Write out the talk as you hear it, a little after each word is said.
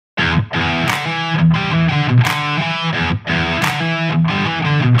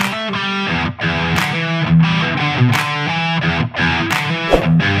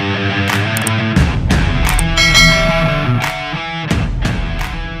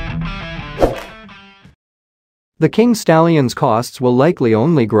the King Stallion's costs will likely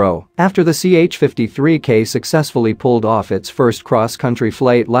only grow. After the CH-53K successfully pulled off its first cross-country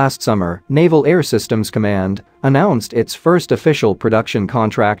flight last summer, Naval Air Systems Command announced its first official production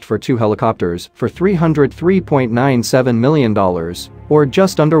contract for 2 helicopters for $303.97 million, or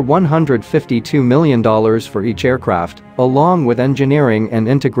just under $152 million for each aircraft, along with engineering and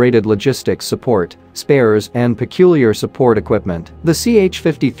integrated logistics support, spares and peculiar support equipment. The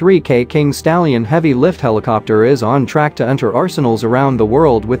CH-53K King Stallion heavy lift helicopter is on track to enter arsenals around the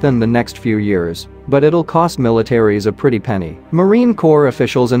world within the next few years, but it'll cost militaries a pretty penny. Marine Corps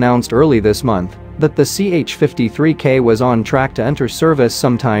officials announced early this month that the CH-53K was on track to enter service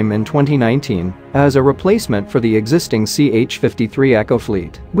sometime in 2019 as a replacement for the existing CH-53 Echo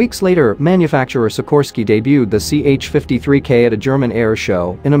fleet. Weeks later, manufacturer Sikorsky debuted the CH-53K at a German air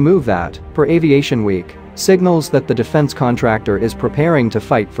show in a move that, per Aviation Week, signals that the defense contractor is preparing to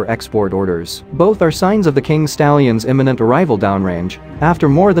fight for export orders. Both are signs of the King Stallion's imminent arrival downrange after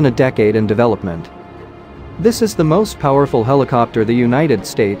more than a decade in development. This is the most powerful helicopter the United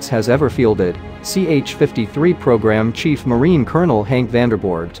States has ever fielded, CH-53 Program Chief Marine Colonel Hank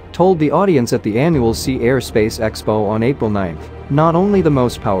Vanderborgt told the audience at the annual Sea Airspace Expo on April 9. Not only the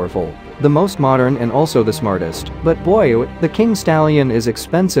most powerful, the most modern and also the smartest, but boy, the King Stallion is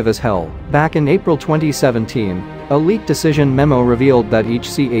expensive as hell. Back in April 2017, a leaked decision memo revealed that each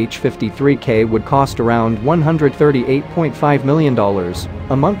CH-53K would cost around $138.5 million.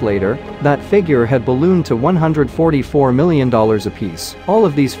 A month later, that figure had ballooned to $144 million apiece. All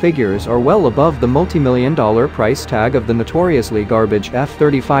of these figures are well above the multi-million-dollar price tag of the notoriously garbage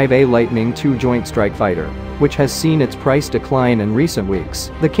F-35A Lightning II Joint Strike Fighter, which has seen its price decline in recent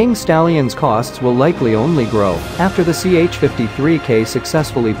weeks. The King Stallion's costs will likely only grow. After the CH-53K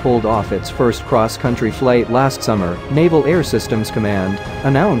successfully pulled off its first cross-country flight last summer, Naval Air Systems Command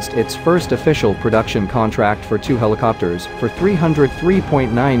announced its first official production contract for 2 helicopters for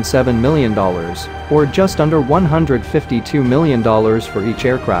 $303.97 million, or just under $152 million for each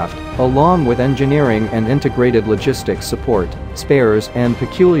aircraft, along with engineering and integrated logistics support, spares and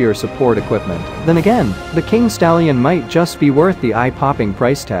peculiar support equipment. Then again, the King Stallion might just be worth the eye-popping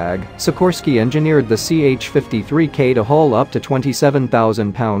price tag. Sikorsky engineered the CH-53K to haul up to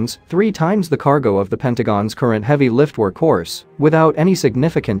 27,000 pounds, 3 times the cargo of the Pentagon's current heavy lift workhorse, without any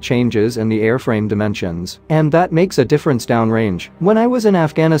significant changes in the airframe dimensions. And that makes a difference downrange. When I was in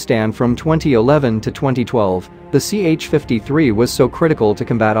Afghanistan from 2011 to 2012, the CH-53 was so critical to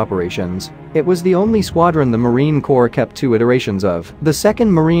combat operations. It was the only squadron the Marine Corps kept 2 iterations of. The 2nd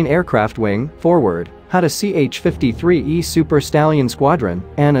Marine Aircraft Wing, forward, had a CH-53E Super Stallion Squadron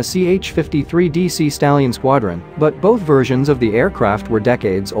and a CH-53DC Stallion Squadron, but both versions of the aircraft were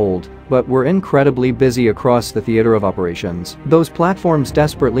decades old, but were incredibly busy across the theater of operations. Those platforms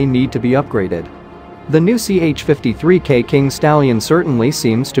desperately need to be upgraded. The new CH-53K King Stallion certainly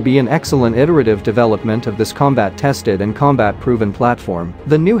seems to be an excellent iterative development of this combat-tested and combat-proven platform.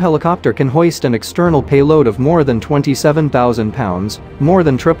 The new helicopter can hoist an external payload of more than 27,000 pounds, more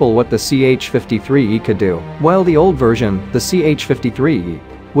than triple what the CH-53E could do. While the old version, the CH-53E,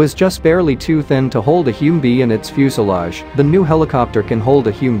 was just barely too thin to hold a Humvee in its fuselage, the new helicopter can hold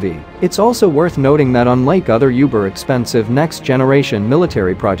a Humvee. It's also worth noting that unlike other uber-expensive next-generation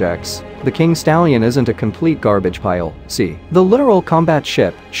military projects, the King Stallion isn't a complete garbage pile. See the Littoral Combat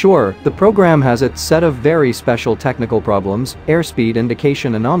Ship. Sure, the program has its set of very special technical problems, airspeed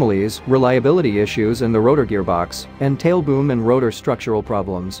indication anomalies, reliability issues in the rotor gearbox, and tailboom and rotor structural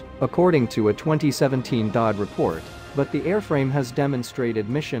problems, according to a 2017 DoD report. But the airframe has demonstrated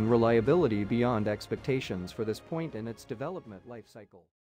mission reliability beyond expectations for this point in its development life cycle.